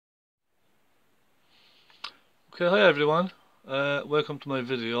Okay, hi everyone. Welcome to my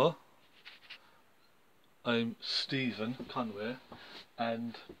video. I'm Stephen Conway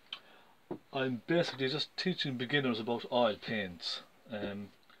and I'm basically just teaching beginners about oil paints.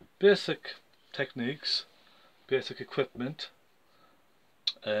 Basic techniques, basic equipment,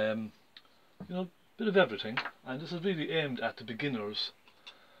 bit of everything, and this is really aimed at the beginners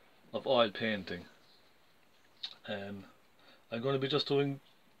of oil painting. I'm going to be just doing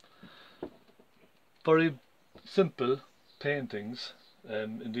very simple paintings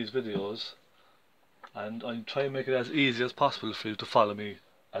in these videos, and I'm trying to make it as easy as possible for you to follow me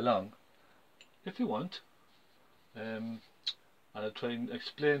along if you want, and I'll try and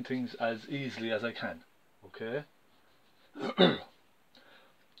explain things as easily as I can. Okay.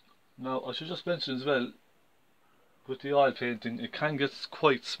 Now I should just mention as well, with the oil painting it can get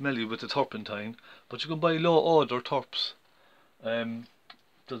quite smelly with the turpentine, but you can buy low odour turps.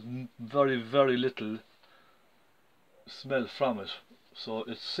 There's very little smell from it, so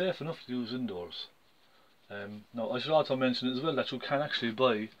it's safe enough to use indoors. Now I should also mention as well that you can actually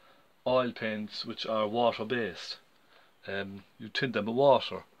buy oil paints which are water based. You tint them with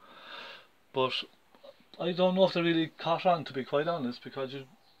water, but I don't know if they really caught on, to be quite honest, because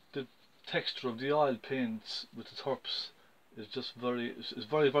the texture of the oil paints with the turps is just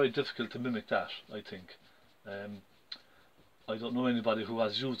very difficult to mimic that, I think. I don't know anybody who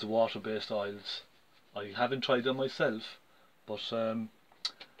has used the water based oils. I haven't tried them myself, but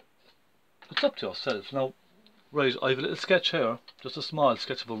it's up to yourself. Now, right, I have a little sketch here, just a small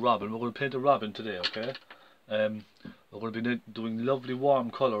sketch of a robin. We're going to paint a robin today, okay? We're going to be doing lovely warm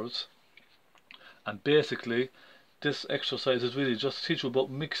colours, and basically this exercise is really just to teach you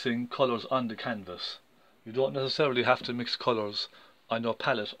about mixing colours on the canvas. You don't necessarily have to mix colours on your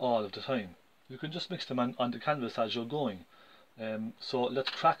palette all of the time. You can just mix them on the canvas as you're going. So let's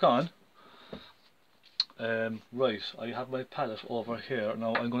crack on. Right, I have my palette over here.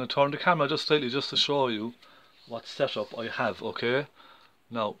 Now I'm going to turn the camera just slightly just to show you what setup I have, okay?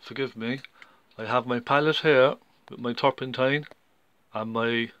 Now, forgive me, I have my palette here with my turpentine and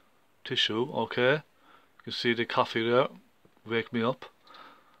my tissue, okay? You can see the coffee there, wake me up.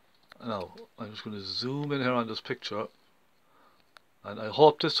 Now, I'm just going to zoom in here on this picture, and I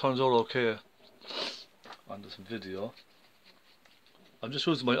hope this turns out okay on this video. I'm just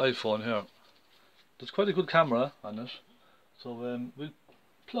using my iPhone here. There's quite a good camera on it, so we'll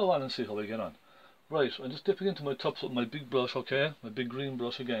plow on and see how we get on. Right, I'm just dipping into my tubs with my big brush, okay? My big green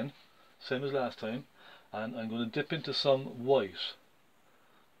brush again, same as last time, and I'm going to dip into some white.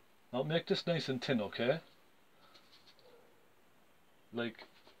 Now make this nice and thin, okay? Like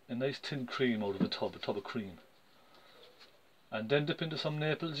a nice thin cream out of a tub of cream. And then dip into some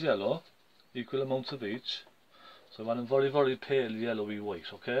Naples yellow, equal amounts of each. So I want a very pale yellowy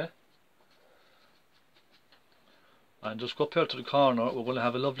white, okay? And just go up here to the corner. We're going to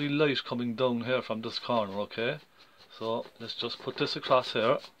have a lovely light coming down here from this corner, okay? So let's just put this across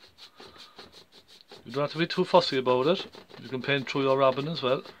here. You don't have to be too fussy about it. You can paint through your robin as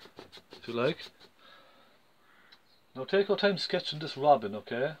well, if you like. Now take your time sketching this robin,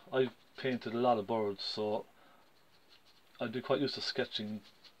 okay? I've painted a lot of birds, so I'd be quite used to sketching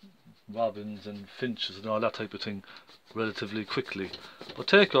robins and finches and all that type of thing relatively quickly. But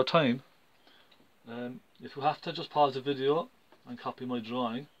take your time. If you have to, just pause the video and copy my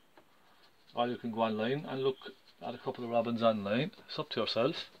drawing, or you can go online and look at a couple of robins online. It's up to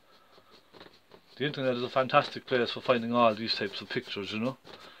yourself. The internet is a fantastic place for finding all these types of pictures, you know.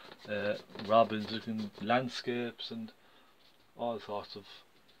 Robins, landscapes and all sorts of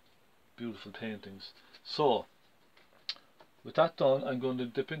beautiful paintings. So with that done, I'm going to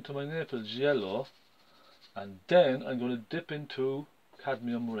dip into my Naples yellow, and then I'm going to dip into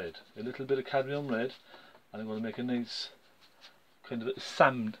cadmium red, a little bit of cadmium red, and I'm going to make a nice kind of a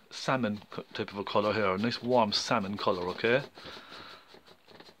salmon type of a colour here, a nice warm salmon colour, okay?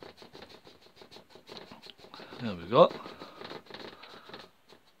 There we go.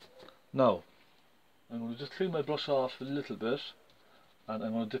 Now I'm going to just clean my brush off a little bit, and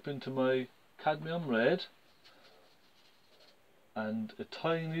I'm going to dip into my cadmium red and a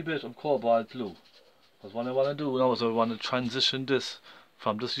tiny bit of cobalt blue, because what I want to do now is I want to transition this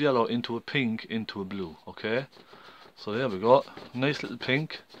from this yellow into a pink into a blue, okay? So there we go, nice little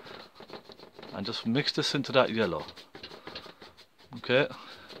pink, and just mix this into that yellow, okay?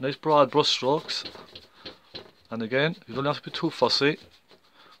 Nice broad brush strokes, and again, you don't have to be too fussy.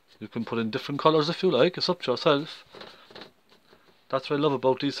 You can put in different colours if you like, it's up to yourself. That's what I love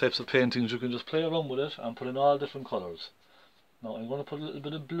about these types of paintings, you can just play around with it and put in all different colours. Now I'm going to put a little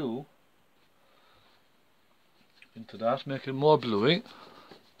bit of blue into that, make it more bluey.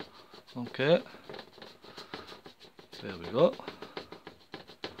 Okay. There we go.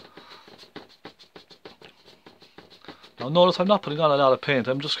 Now notice I'm not putting on a lot of paint,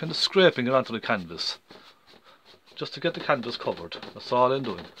 I'm just kind of scraping it onto the canvas. Just to get the canvas covered, that's all I'm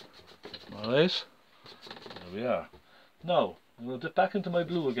doing. Alright, there we are. Now, I'm going to dip back into my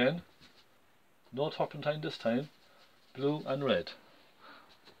blue again. No turpentine this time. Blue and red.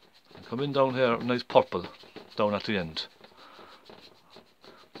 And come in down here, nice purple, down at the end.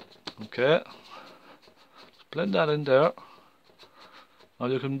 Okay, just blend that in there. Now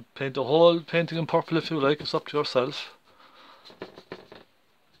you can paint the whole painting in purple if you like, it's up to yourself.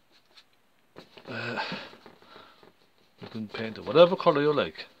 You can paint it whatever colour you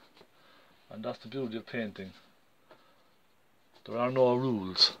like. And that's the beauty of painting. There are no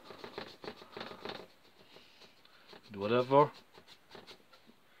rules. Do whatever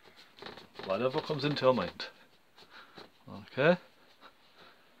comes into your mind. Okay, there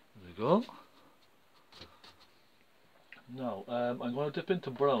we go. Now I'm going to dip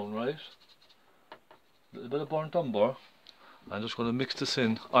into brown, right? A little bit of burnt umber. I'm just going to mix this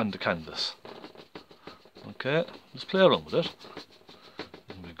in on the canvas. Okay, just play around with it.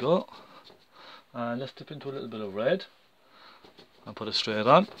 There we go. And let's dip into a little bit of red and put it straight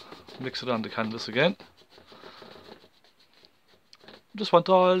on. Mix it on the canvas again. Just want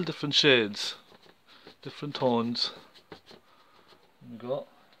all different shades, different tones. There we go.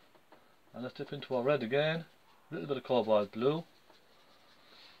 And let's dip into our red again. A little bit of cobalt blue.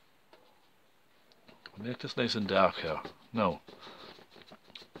 Make this nice and dark here. Now,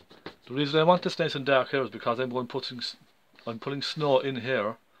 the reason I want this nice and dark here is because I'm putting snow in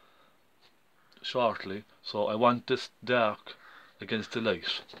here shortly, so I want this dark against the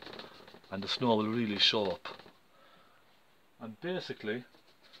light, and the snow will really show up. And basically,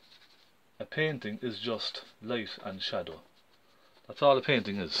 a painting is just light and shadow. That's all a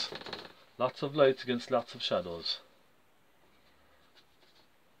painting is. Lots of lights against lots of shadows.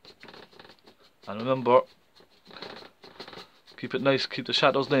 And remember, keep it nice, keep the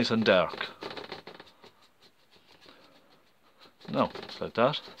shadows nice and dark. Now, like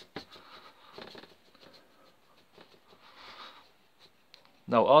that.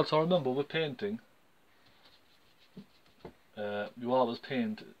 Now also remember with painting, you always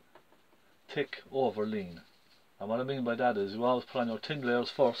paint thick over lean. And what I mean by that is you always put on your thin layers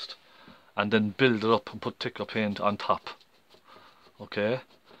first and then build it up and put thicker paint on top. Okay?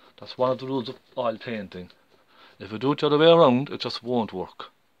 That's one of the rules of oil painting. If you do it the other way around, it just won't work.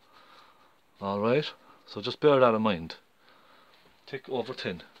 Alright? So just bear that in mind. Thick over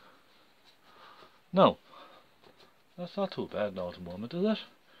thin. Now, that's not too bad now at the moment, is it?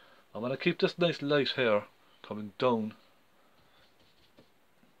 I'm going to keep this nice light here coming down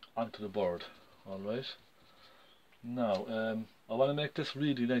onto the board. Alright? Now, I want to make this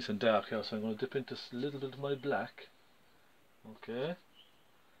really nice and dark here, so I'm going to dip into a little bit of my black. Okay?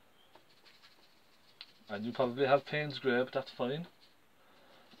 And you probably have Payne's Grey, but that's fine.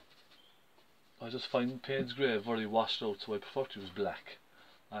 I just find Payne's Grey very washed out, so I prefer to use black.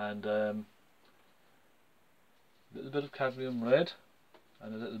 And a little bit of cadmium red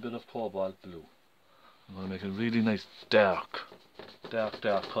and a little bit of cobalt blue. I'm going to make a really nice dark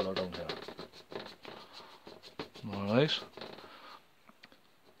colour down here. Alright.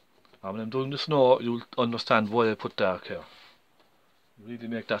 And when I'm doing the snow, you'll understand why I put dark here. Really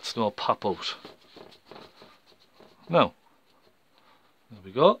make that snow pop out. Now, there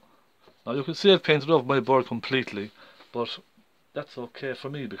we go. Now you can see I've painted over my board completely, but that's okay for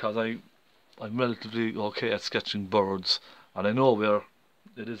me because I'm relatively okay at sketching birds, and I know where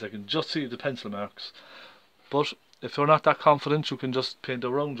it is. I can just see the pencil marks. But if you're not that confident, you can just paint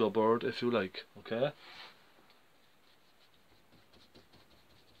around your bird if you like. Okay.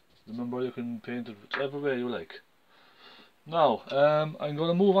 Remember, you can paint it whichever way you like. Now, I'm going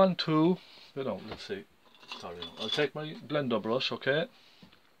to move on to, let's see. Sorry, I'll take my blender brush, okay?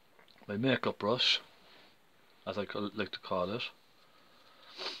 My makeup brush, as I like to call it.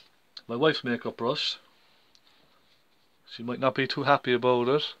 My wife's makeup brush. She might not be too happy about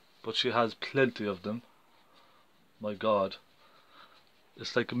it, but she has plenty of them. My God.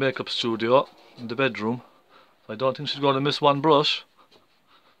 It's like a makeup studio in the bedroom. I don't think she's going to miss one brush.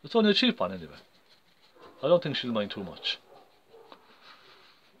 It's only a cheap one anyway. I don't think she'll mind too much.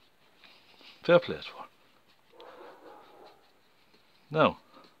 Fair play to her. Now,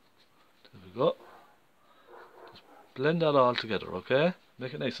 there we go. Just blend that all together, okay?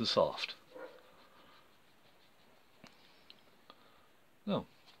 Make it nice and soft. Now,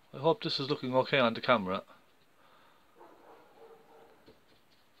 I hope this is looking okay on the camera.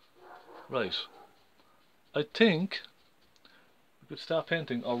 Right. I think we could start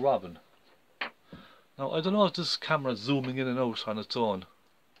painting our robin. Now I don't know if this camera is zooming in and out on its own.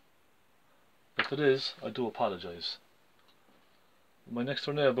 If it is, I do apologise. My next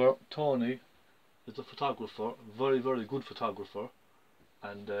door neighbour, Tony, is a photographer, very good photographer,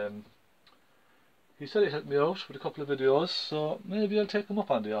 and he said he'd help me out with a couple of videos, so maybe I'll take him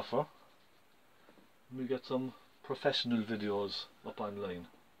up on the offer. We get some professional videos up online.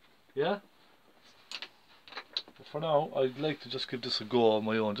 Yeah? But for now, I'd like to just give this a go on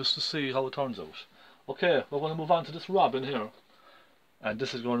my own, just to see how it turns out. Okay, we're going to move on to this robin here, and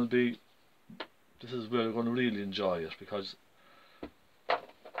this is going to be, this is where you're going to really enjoy it, because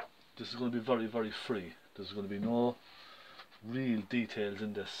this is going to be very free. There's going to be no real details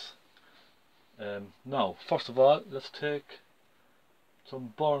in this. Now, first of all, let's take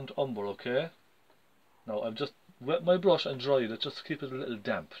some burnt umber, okay? Now, I've just wet my brush and dried it just to keep it a little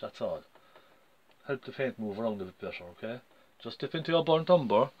damp, that's all. Help the paint move around a bit better, okay? Just dip into your burnt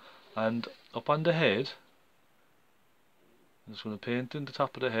umber, and up on the head, I'm just going to paint in the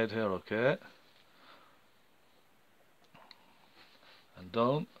top of the head here, okay? And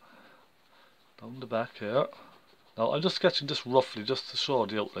down the back here. Now I'm just sketching this roughly just to show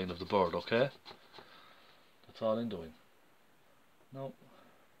the outline of the bird, okay? That's all I'm doing. Now,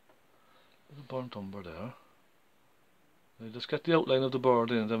 the burnt umber there. Now just get the outline of the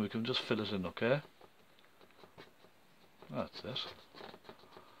bird in, and then we can just fill it in, okay? That's it.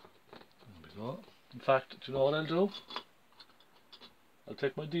 There we go. In fact, do you know what I'll do? I'll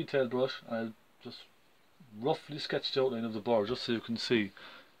take my detail brush and I'll just roughly sketch the outline of the bird just so you can see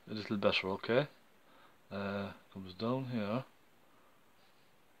a little better, okay? Comes down here,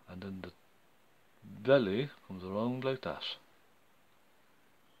 and then the belly comes around like that.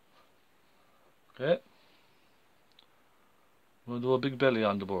 Okay? We're going to do a big belly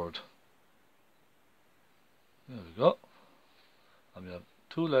on the bird. There we go. And we have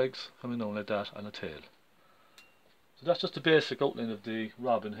two legs coming down like that and a tail. So that's just the basic outline of the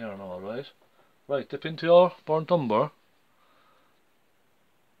robin here now, right? Right, dip into your burnt umber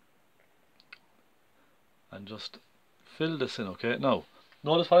and just fill this in, okay? Now,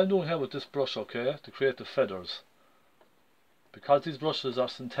 notice what I'm doing here with this brush, okay, to create the feathers. Because these brushes are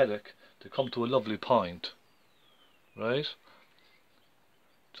synthetic, they come to a lovely point, right?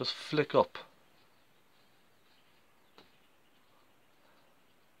 Just flick up.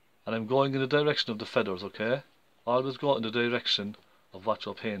 And I'm going in the direction of the feathers, okay? Always go in the direction of what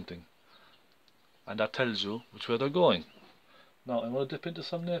you're painting. And that tells you which way they're going. Now I'm going to dip into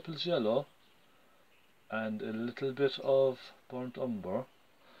some Naples yellow and a little bit of burnt umber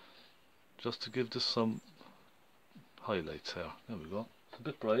just to give this some highlights here. There we go. It's a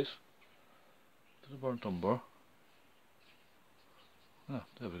bit bright. Bit of burnt umber. Ah,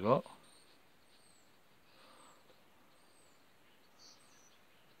 there we go.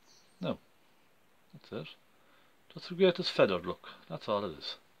 Now, that's it. Just to create this feathered look. That's all it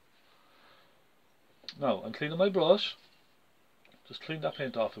is. Now, I'm cleaning my brush. Just clean that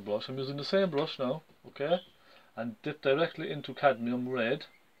paint off the brush. I'm using the same brush now, okay? And dip directly into cadmium red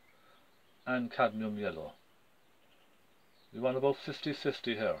and cadmium yellow. We want about 50-50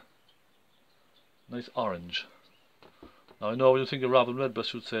 here. Nice orange. Now I know when you think of robin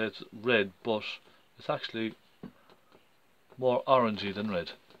redbreast you'd say it's red, but it's actually more orangey than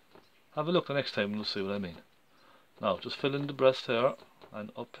red. Have a look the next time and you'll see what I mean. Now just fill in the breast here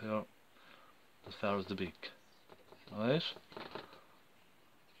and up here as far as the beak. Alright?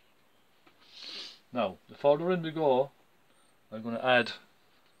 Now, the further in we go, I'm going to add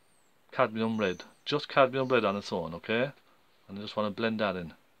cadmium red. Just cadmium red on its own, okay? And I just want to blend that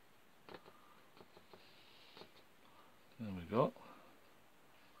in. There we go.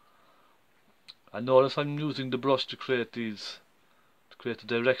 And notice I'm using the brush to create these, to create the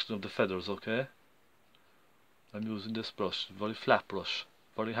direction of the feathers, okay? I'm using this brush, very flat brush,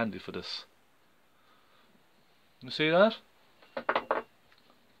 very handy for this. You see that?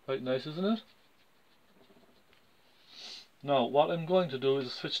 Quite nice, isn't it? Now what I'm going to do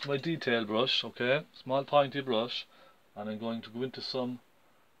is switch to my detail brush, okay, small pointy brush, and I'm going to go into some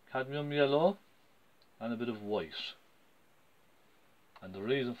cadmium yellow and a bit of white. And the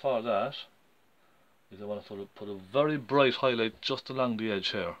reason for that is I want to put a very bright highlight just along the edge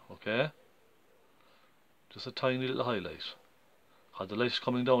here, okay? Just a tiny little highlight. Because the light's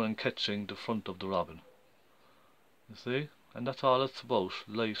coming down and catching the front of the robin. You see? And that's all it's about,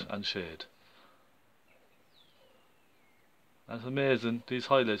 light and shade. And it's amazing, these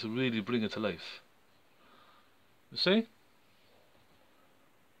highlights really bring it to life. You see?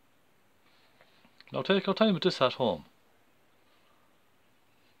 Now take your time with this at home.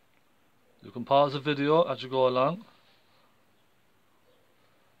 You can pause the video as you go along.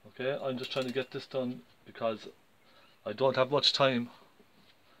 Okay, I'm just trying to get this done because I don't have much time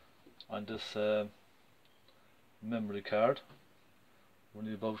on this memory card.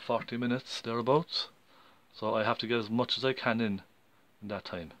 Only about 40 minutes thereabouts, so I have to get as much as I can in that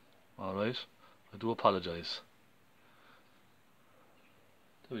time. Alright, I do apologise.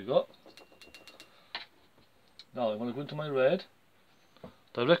 There we go. Now I'm going to go into my red,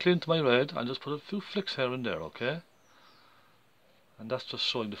 directly into my red, and just put a few flicks here and there, okay? And that's just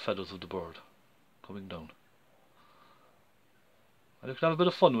showing the feathers of the bird coming down. And you can have a bit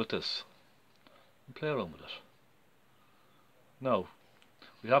of fun with this and play around with it. Now,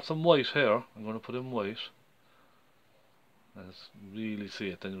 we have some white here. I'm going to put in white. Let's really see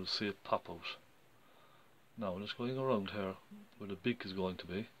it, then you'll see it pop out. Now, I'm just going around here where the beak is going to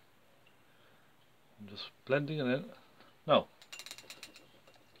be. I'm just blending it in. Now,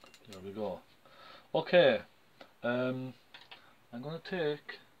 there we go. Okay, I'm going to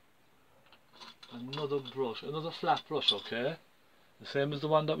take another brush, another flat brush, okay? The same as the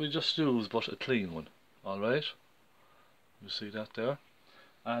one that we just used, but a clean one. Alright? You see that there?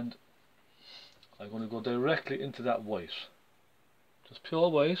 And I'm going to go directly into that white. Just pure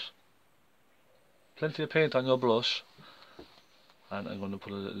white. Plenty of paint on your brush. And I'm going to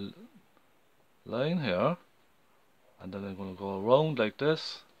put a little line here. And then I'm going to go around like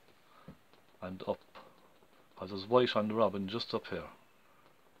this. And up. Because there's white on the robin just up here.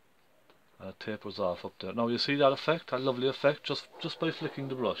 And it tapers off up there. Now you see that effect, that lovely effect, just by flicking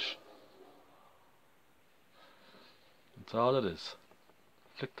the brush. That's all it is.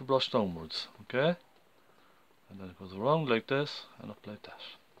 Flick the brush downwards, okay? And then it goes around like this and up like that.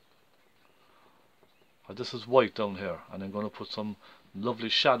 And this is white down here, and I'm going to put some lovely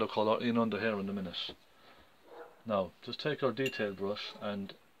shadow colour in under here in a minute. Now, just take our detail brush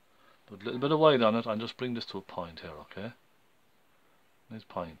and put a little bit of white on it and just bring this to a point here, okay? Nice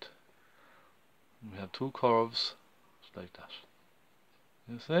point. And we have two curves, just like that.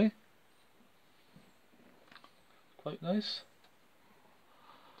 You see? Quite nice.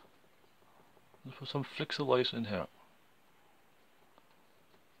 Let's put some flicks of white in here.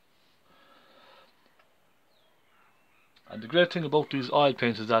 And the great thing about these oil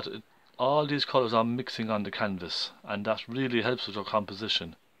paints is that all these colours are mixing on the canvas, and that really helps with your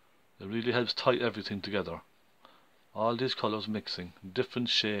composition. It really helps tie everything together. All these colours mixing, different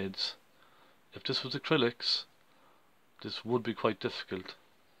shades. If this was acrylics, this would be quite difficult,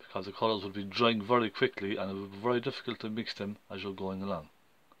 because the colours would be drying very quickly and it would be very difficult to mix them as you're going along.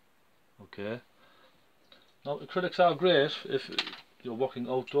 Okay. Now acrylics are great if you're working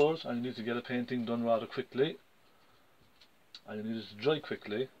outdoors and you need to get a painting done rather quickly and you need it to dry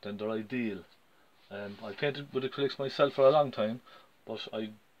quickly, then they're ideal. I painted with acrylics myself for a long time, but I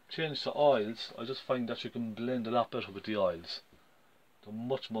changed to oils. I just find that you can blend a lot better with the oils. They're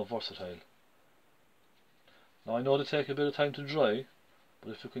much more versatile. Now I know they take a bit of time to dry,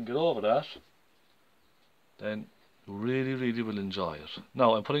 but if you can get over that, then you really will enjoy it.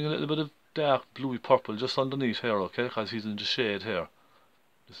 Now I'm putting a little bit of dark bluey purple just underneath here, okay, because he's in the shade here.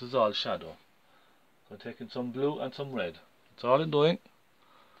 This is all shadow. So I'm taking some blue and some red. That's all I'm doing.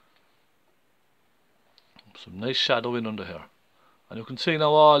 Some nice shadow in under here. And you can see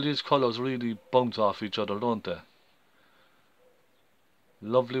now all these colours really bounce off each other, don't they?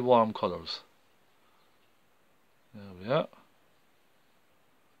 Lovely warm colours. There we are.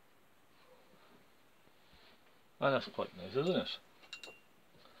 And that's quite nice, isn't it?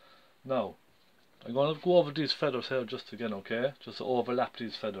 Now, I'm going to go over these feathers here just again, okay? Just to overlap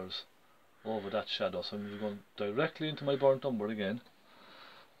these feathers over that shadow. So I'm going directly into my burnt umber again.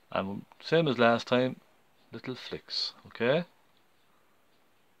 And same as last time, little flicks, okay?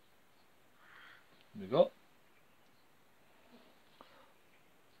 Here we go.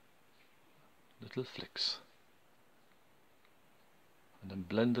 Little flicks. And then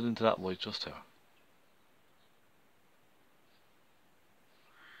blend it into that white just here.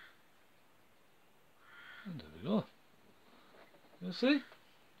 And there we go. You see?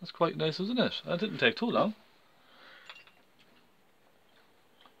 That's quite nice, isn't it? That didn't take too long.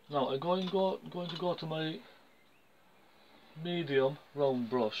 Now I'm going to go to my medium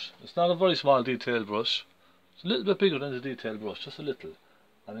round brush. It's not a very small detail brush. It's a little bit bigger than the detail brush, just a little.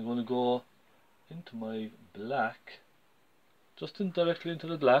 And I'm going to go into my black, just directly into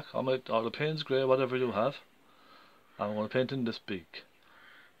the black, or the Payne's grey, whatever you have. And I'm going to paint in this beak.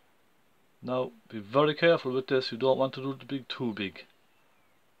 Now be very careful with this. You don't want to do the beak too big,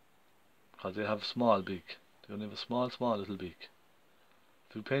 because they have a small beak. They only have a small little beak.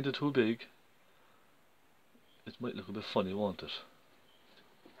 If you paint it too big, it might look a bit funny, won't it?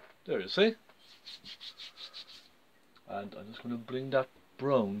 There, you see? And I'm just going to bring that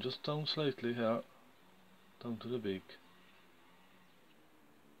brown, just down slightly here, down to the beak.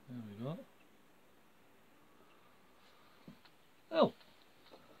 There we go. Oh,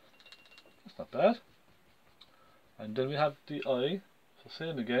 that's not bad. And then we have the eye, so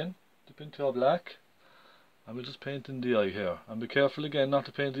same again, dip into our black, and we'll just paint in the eye here. And be careful again not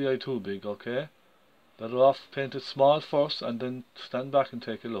to paint the eye too big, okay? Better off paint it small first and then stand back and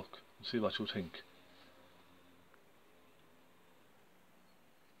take a look and see what you think.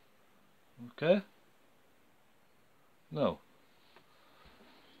 Okay? Now,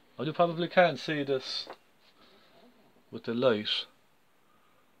 you probably can't see this with the light,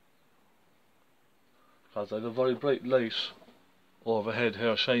 because I have a very bright light overhead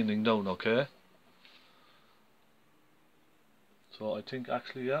here shining down, okay? So I think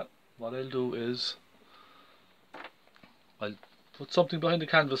actually, yeah, what I'll do is I'll put something behind the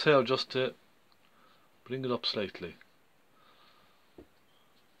canvas here just to bring it up slightly.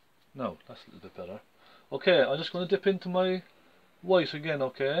 Now, that's a little bit better. Okay, I'm just going to dip into my white again,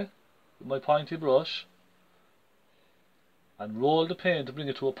 okay, with my pointy brush, and roll the paint to bring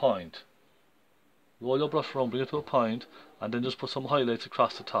it to a point. Roll your brush around, bring it to a point, and then just put some highlights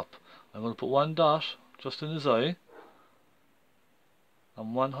across the top. I'm going to put one dot just in his eye,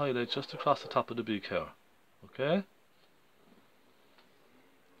 and one highlight just across the top of the beak here. Okay?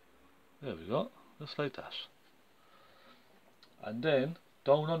 There we go, just like that. And then,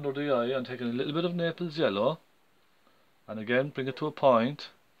 down under the eye, I'm taking a little bit of Naples yellow, and again bring it to a point,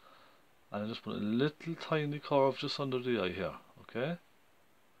 and I just put a little tiny curve just under the eye here. Okay?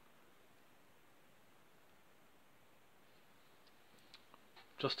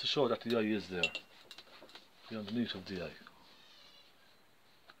 Just to show that the eye is there, the underneath of the eye.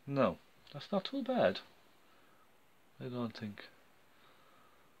 No, that's not too bad, I don't think.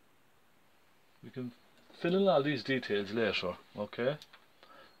 We can fill in all these details later, okay?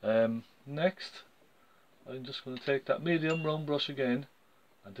 Next, I'm just going to take that medium round brush again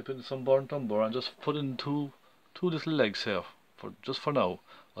and dip into some burnt umber and just put in two little legs here, just for now.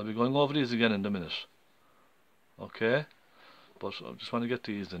 I'll be going over these again in a minute, okay? But I just want to get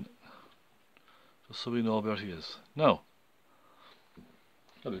these in, just so we know where he is. Now,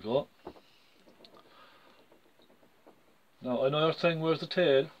 there we go. Now I know you're saying, where's the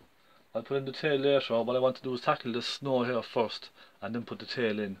tail? I'll put in the tail later. What I want to do is tackle the snow here first and then put the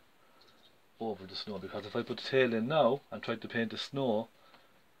tail in over the snow, because if I put the tail in now and try to paint the snow,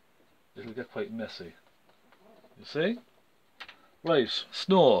 it'll get quite messy. You see? Right,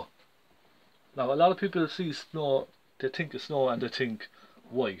 snow. Now a lot of people see snow, they think of snow and they think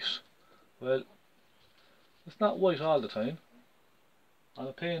white. Well, it's not white all the time. On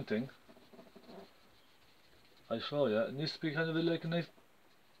a painting, I show you, it needs to be kind of like a nice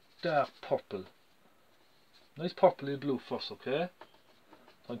dark purple. Nice purpley blue first, okay?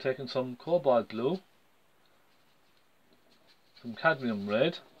 So I'm taking some cobalt blue, some cadmium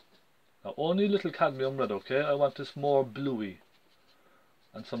red. Now only a little cadmium red, okay? I want this more bluey.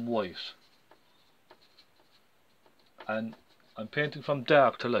 And some white. And I'm painting from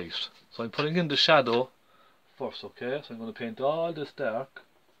dark to light. So I'm putting in the shadow first, okay? So I'm going to paint all this dark.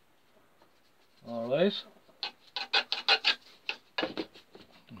 Alright. There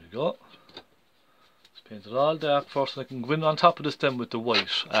we go. Let's paint it all dark first, and I can go in on top of the stem with the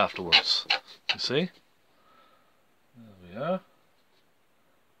white afterwards. You see? There we are.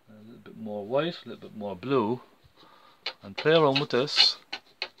 A little bit more white, a little bit more blue. And play around with this.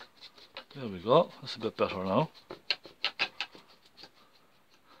 There we go. That's a bit better now.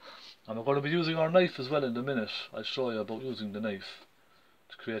 And we're going to be using our knife as well in a minute. I'll show you about using the knife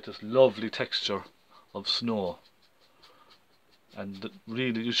to create this lovely texture of snow. And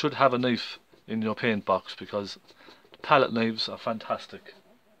really, you should have a knife in your paint box, because the palette knives are fantastic.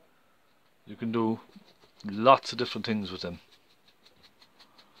 You can do lots of different things with them.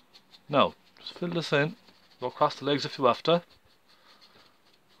 Now, just fill this in. Go across the legs if you have to.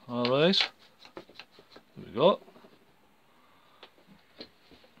 Alright. There we go.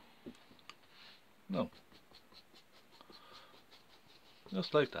 No.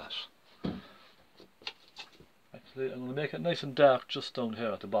 Just like that. Actually, I'm going to make it nice and dark just down here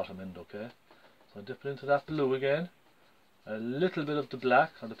at the bottom end, okay? So I dip it into that blue again. A little bit of the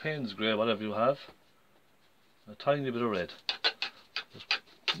black, or the Payne's grey, whatever you have. A tiny bit of red.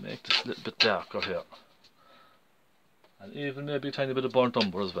 Just make this a little bit darker here. And even maybe a tiny bit of burnt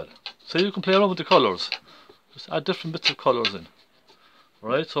umber as well. So you can play around with the colours. Just add different bits of colours in.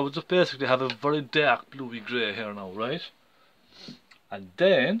 Right, so we'll just basically have a very dark bluey grey here now, right? And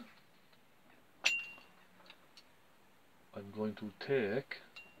then I'm going to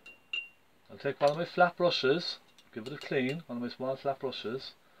I'll take one of my flat brushes give it a clean, one of my small flat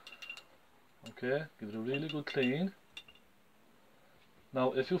brushes. Okay, give it a really good clean.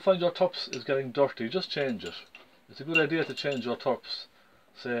 Now if you find your turps is getting dirty, just change it. It's a good idea to change your turps,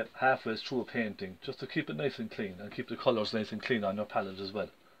 say halfway through a painting, just to keep it nice and clean and keep the colours nice and clean on your palette as well.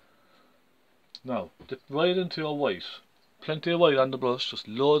 Now, dip right into your white. Plenty of white on the brush, just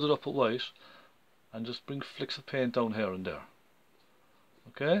load it up with white and just bring flicks of paint down here and there.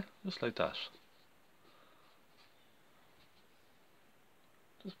 Okay, just like that.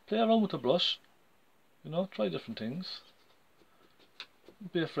 Just play around with the brush, you know, try different things.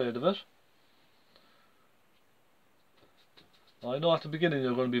 Don't be afraid of it. Now, I know at the beginning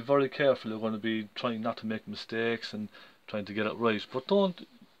you're going to be very careful, you're going to be trying not to make mistakes and trying to get it right, but don't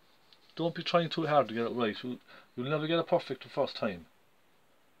be trying too hard to get it right. You'll never get it perfect the first time.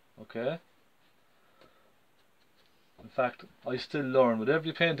 Okay? In fact, I still learn. With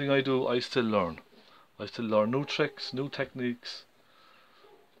every painting I do, I still learn. I still learn new tricks, new techniques.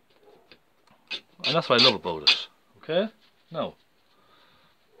 And that's what I love about it. Okay? Now,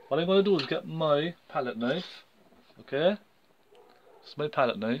 what I'm going to do is get my palette knife. Okay? This is my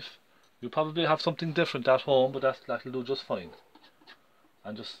palette knife. You probably have something different at home, but that'll do just fine.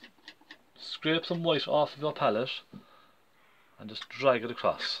 And just scrape some white off of your palette and just drag it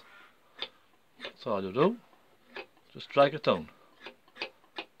across. That's all you do. Just drag it down.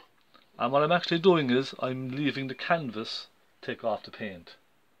 And what I'm actually doing is I'm leaving the canvas take off the paint.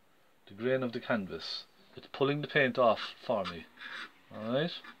 The grain of the canvas. It's pulling the paint off for me.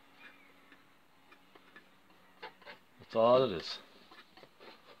 Alright? That's all it is.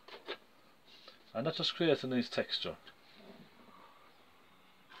 And that just creates a nice texture.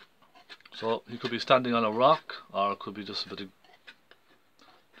 So you could be standing on a rock, or it could be just a bit of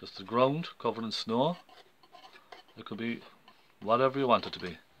just the ground covered in snow. It could be whatever you want it to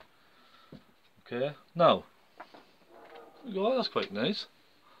be. Okay, now there we go, that's quite nice.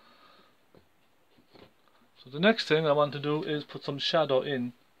 So the next thing I want to do is put some shadow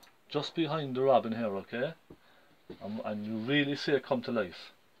in just behind the robin here, okay? And you really see it come to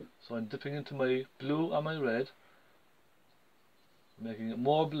life. So I'm dipping into my blue and my red, making it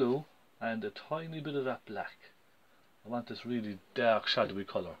more blue and a tiny bit of that black. I want this really dark shadowy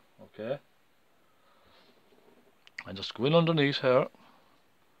colour, okay? And just go in underneath here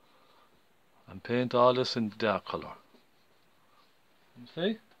and paint all this in dark colour. You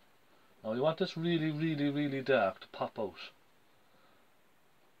see? Now you want this really, really, really dark to pop out.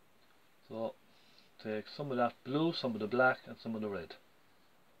 So take some of that blue, some of the black and some of the red.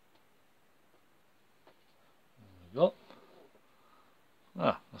 There we go.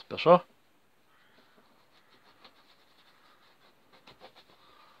 Ah, that's better.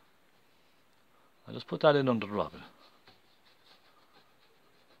 I just put that in under the robin.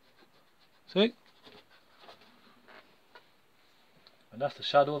 See? And that's the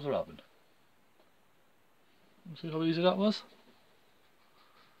shadow of the robin. See how easy that was?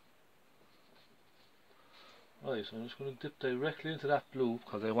 Right, so I'm just going to dip directly into that blue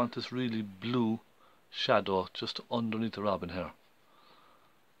because I want this really blue shadow just underneath the robin here.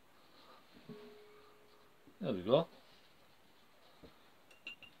 There we go.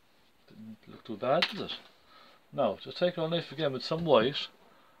 Didn't look too bad, did it? Now, just take our knife again with some white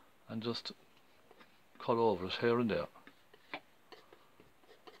and just cut over it here and there.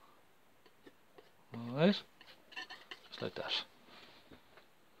 Alright, just like that.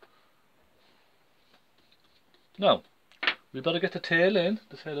 Now, we better get the tail in,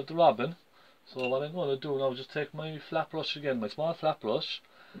 the tail of the robin. So what I'm going to do now is just take my flat brush again, my small flat brush,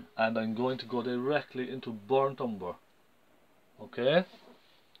 and I'm going to go directly into burnt umber. Okay?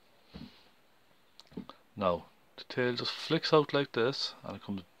 Now, the tail just flicks out like this and it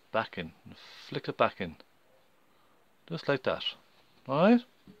comes back in. And flick it back in. Just like that. Alright?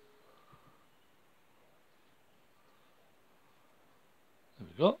 There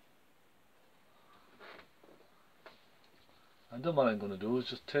we go. And then what I'm going to do is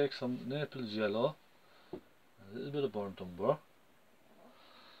just take some Naples yellow, a little bit of burnt umber,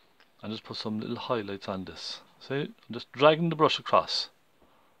 and just put some little highlights on this. See? I'm just dragging the brush across.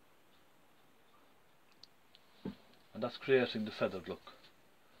 And that's creating the feathered look.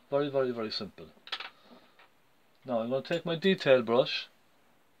 Very, very, very simple. Now I'm going to take my detail brush,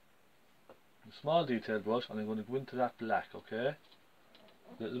 a small detail brush, and I'm going to go into that black, okay?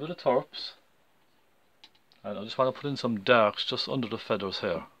 A little bit of turps. And I just want to put in some darks just under the feathers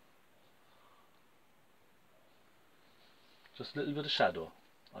here. Just a little bit of shadow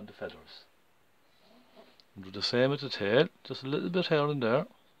on the feathers. And do the same with the tail, just a little bit here and there.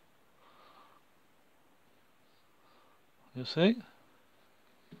 You see?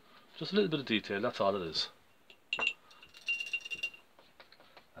 Just a little bit of detail, that's all it is.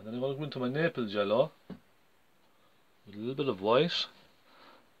 And then I'm going to go into my Naples yellow with a little bit of white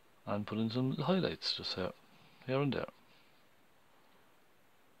and put in some highlights just here and there.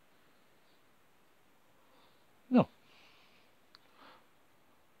 No.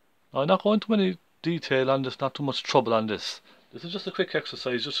 I'm not going into any detail on this, not too much trouble on this. This is just a quick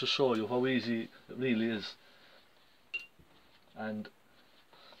exercise just to show you how easy it really is. And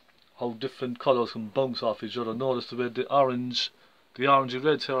how different colours can bounce off each other. Notice the way the orangey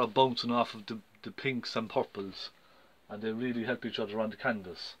reds here are bouncing off of the pinks and purples, and they really help each other on the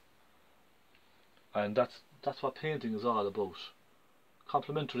canvas. And that's what painting is all about.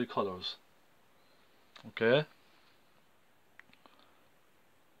 Complementary colours. Okay?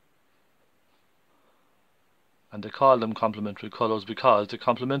 And they call them complementary colours because they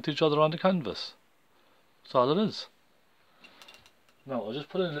complement each other on the canvas. That's all it is. Now I'll just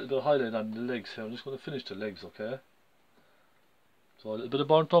put in a little bit of highlight on the legs here. I'm just going to finish the legs, okay? So a little bit of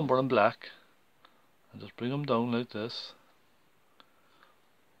burnt umber and black, and just bring them down like this,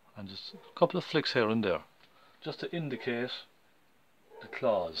 and just a couple of flicks here and there, just to indicate the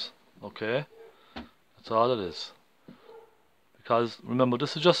claws, okay? That's all it is. Because remember,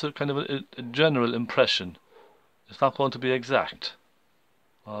 this is just a kind of a general impression. It's not going to be exact.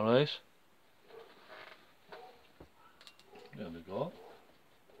 Alright? There we go.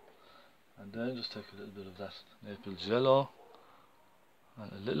 And then just take a little bit of that Naples yellow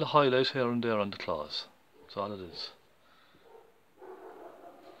and a little highlight here and there on the claws. That's all it is.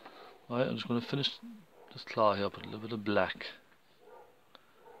 Right, I'm just going to finish this claw here, put a little bit of black.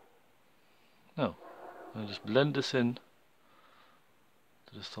 Now, I'll just blend this in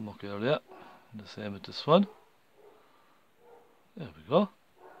to the stomach area, and the same with this one. There we go.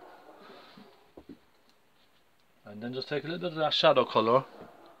 And then just take a little bit of that shadow colour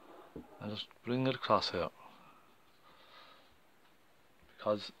and just bring it across here,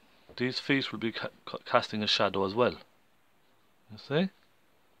 because these feet will be casting a shadow as well. You see?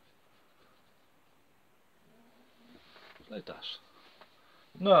 Like that.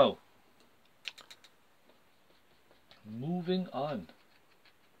 Now, moving on.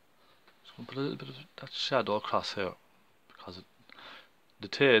 Just going to put a little bit of that shadow across here, because the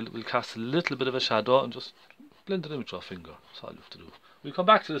tail will cast a little bit of a shadow, and just blend it in with your finger. That's all you have to do. We'll come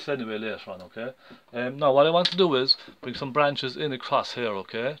back to this anyway later on, okay? Now what I want to do is bring some branches in across here,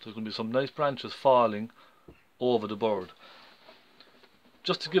 okay? There's going to be some nice branches falling over the bird,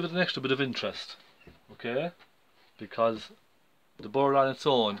 just to give it an extra bit of interest, okay? Because the bird on its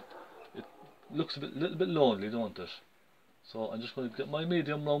own, it looks a little bit lonely, don't it? So I'm just going to get my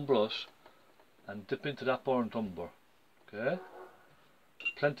medium round brush and dip into that burnt umber, okay?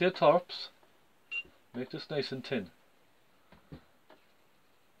 Plenty of turps. Make this nice and thin.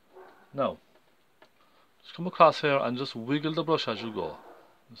 Now, just come across here and just wiggle the brush as you go.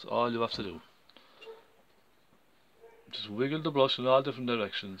 That's all you have to do. Just wiggle the brush in all different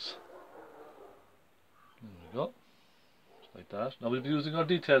directions. There we go. Just like that. Now we'll be using our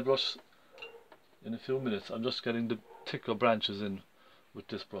detail brush in a few minutes. I'm just getting the thicker branches in with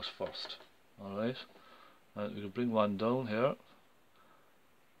this brush first. Alright. And we'll bring one down here.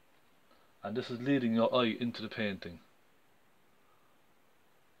 And this is leading your eye into the painting.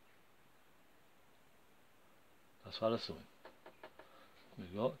 That's what it's doing. There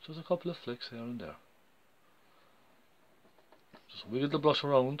we go. Just a couple of flicks here and there. Just wiggle the brush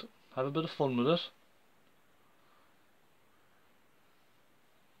around. Have a bit of fun with it.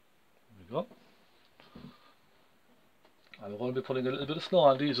 There we go. And we're going to be putting a little bit of snow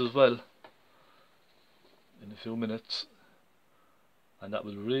on these as well in a few minutes, and that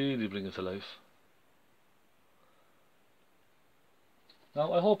will really bring it to life.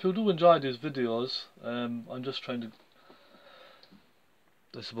 Now I hope you do enjoy these videos. I'm just trying to,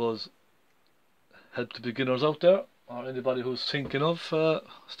 I suppose, help the beginners out there, or anybody who's thinking of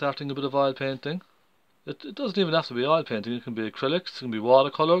starting a bit of oil painting. It doesn't even have to be oil painting, it can be acrylics, it can be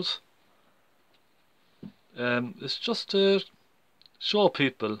watercolours. It's just to show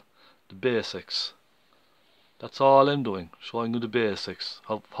people the basics. That's all I'm doing, showing you the basics,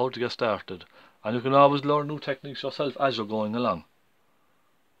 how to get started. And you can always learn new techniques yourself as you're going along.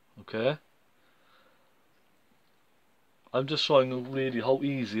 Okay? I'm just showing you really how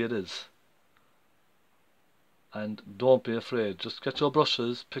easy it is. And don't be afraid, just get your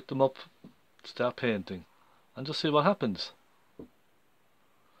brushes, pick them up, start painting, and just see what happens.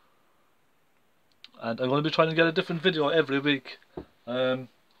 And I'm going to be trying to get a different video every week.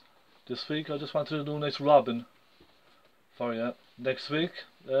 This week I just wanted to do a nice robin for you. Next week,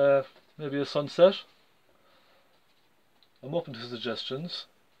 maybe a sunset. I'm open to suggestions.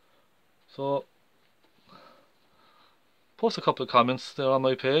 So post a couple of comments there on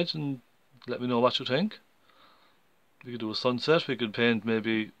my page and let me know what you think. We could do a sunset, we could paint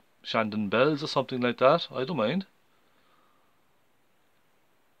maybe Shandon bells or something like that, I don't mind.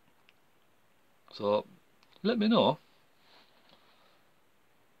 So let me know.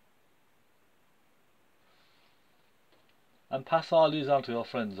 And pass all these on to your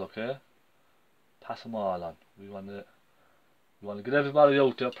friends, okay? Pass them all on. We want to get everybody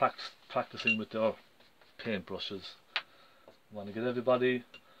out there practicing with their paintbrushes. We want to get everybody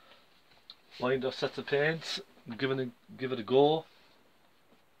find their sets of paints and give it a go.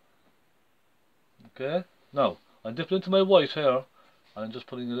 Okay? Now, I'm dipping into my white hair and I'm just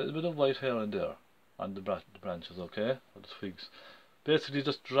putting a little bit of white hair in there on the branches, okay? Or the twigs. Basically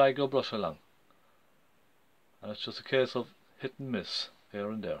just drag your brush along. And it's just a case of hit and miss here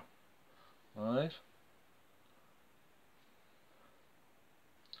and there. Alright?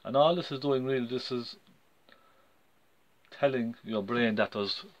 And all this is doing really, this is telling your brain that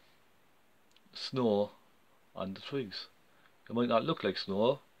there's snow on the twigs. It might not look like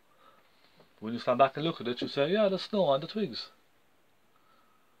snow. When you stand back and look at it, you say, yeah, there's snow on the twigs.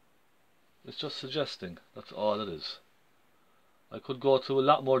 It's just suggesting, that's all it is. I could go to a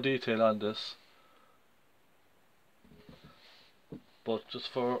lot more detail on this, but just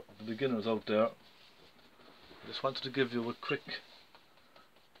for the beginners out there, I just wanted to give you a quick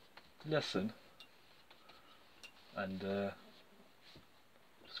lesson and just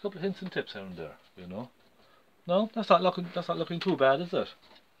a couple of hints and tips here and there, you know. No, that's not looking too bad, is it?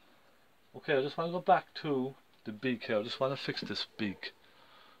 Okay, I just want to go back to the beak here. I just want to fix this beak.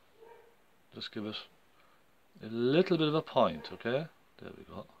 Just give it a little bit of a point, okay? There we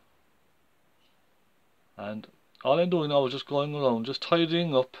go. And all I'm doing now is just going around, just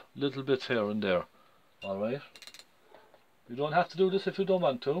tidying up little bits here and there. Alright? You don't have to do this if you don't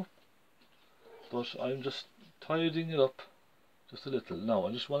want to, but I'm just tidying it up just a little. Now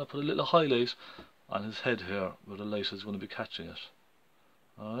I just want to put a little highlight on his head here where the light is going to be catching it.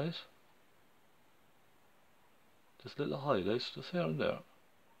 Alright? Just little highlights just here and there.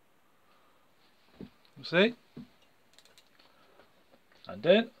 You see? And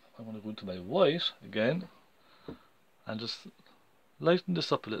then I'm going to go into my white again and just lighten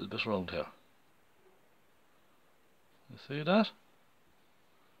this up a little bit around here. You see that?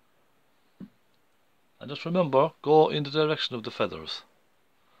 And just remember, go in the direction of the feathers.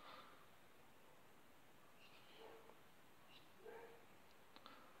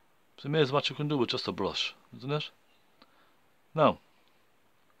 It's amazing what you can do with just a brush, isn't it? Now,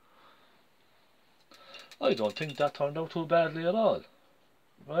 I don't think that turned out too badly at all.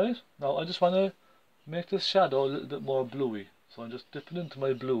 Right? Now I just want to make this shadow a little bit more bluey. So I'm just dipping into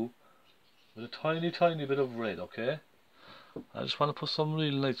my blue with a tiny bit of red, okay? I just want to put some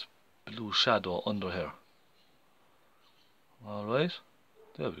really nice blue shadow under here. Alright,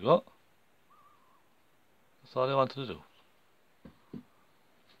 there we go. That's all I wanted to do.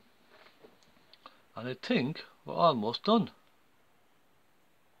 And I think we're almost done.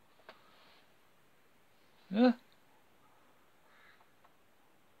 Yeah?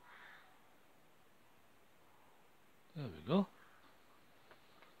 There we go.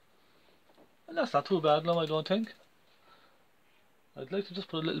 And that's not too bad now, I don't think. I'd like to just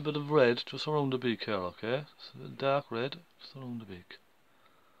put a little bit of red just around the beak here, okay? Just a little dark red just around the beak.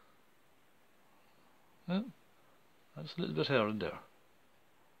 Yeah? And just a little bit here and there.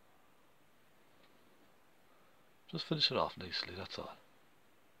 Just finish it off nicely, that's all.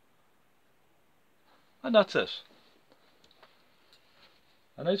 And that's it.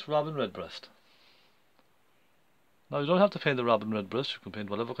 A nice robin redbreast. Now you don't have to paint the robin redbreast, you can paint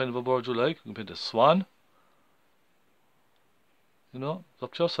whatever kind of a bird you like. You can paint a swan. You know, it's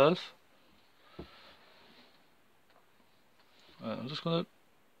up to yourself. I'm just going to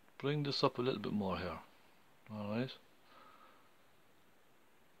bring this up a little bit more here. Alright.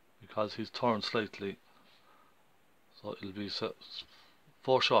 Because he's turned slightly. So it'll be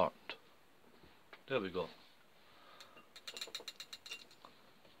foreshortened. There we go.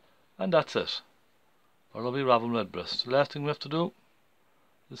 And that's it. Our lovely robin redbreast. The last thing we have to do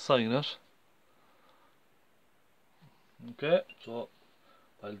is sign it. Okay, so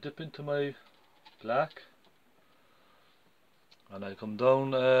I'll dip into my black and I'll come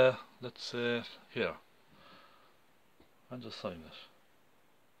down, let's say here, and just sign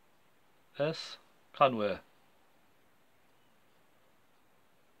it. S. Conway.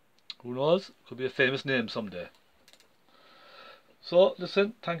 Who knows? Could be a famous name someday. So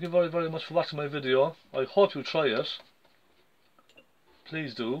listen, thank you very much for watching my video. I hope you try it.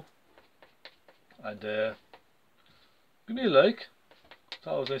 Please do. And give me a like. It's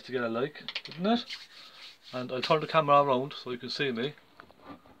always nice to get a like, isn't it? and I'll turn the camera around so you can see me.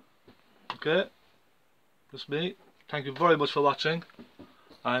 Okay, that's me. Thank you very much for watching,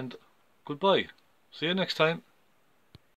 and goodbye. See you next time.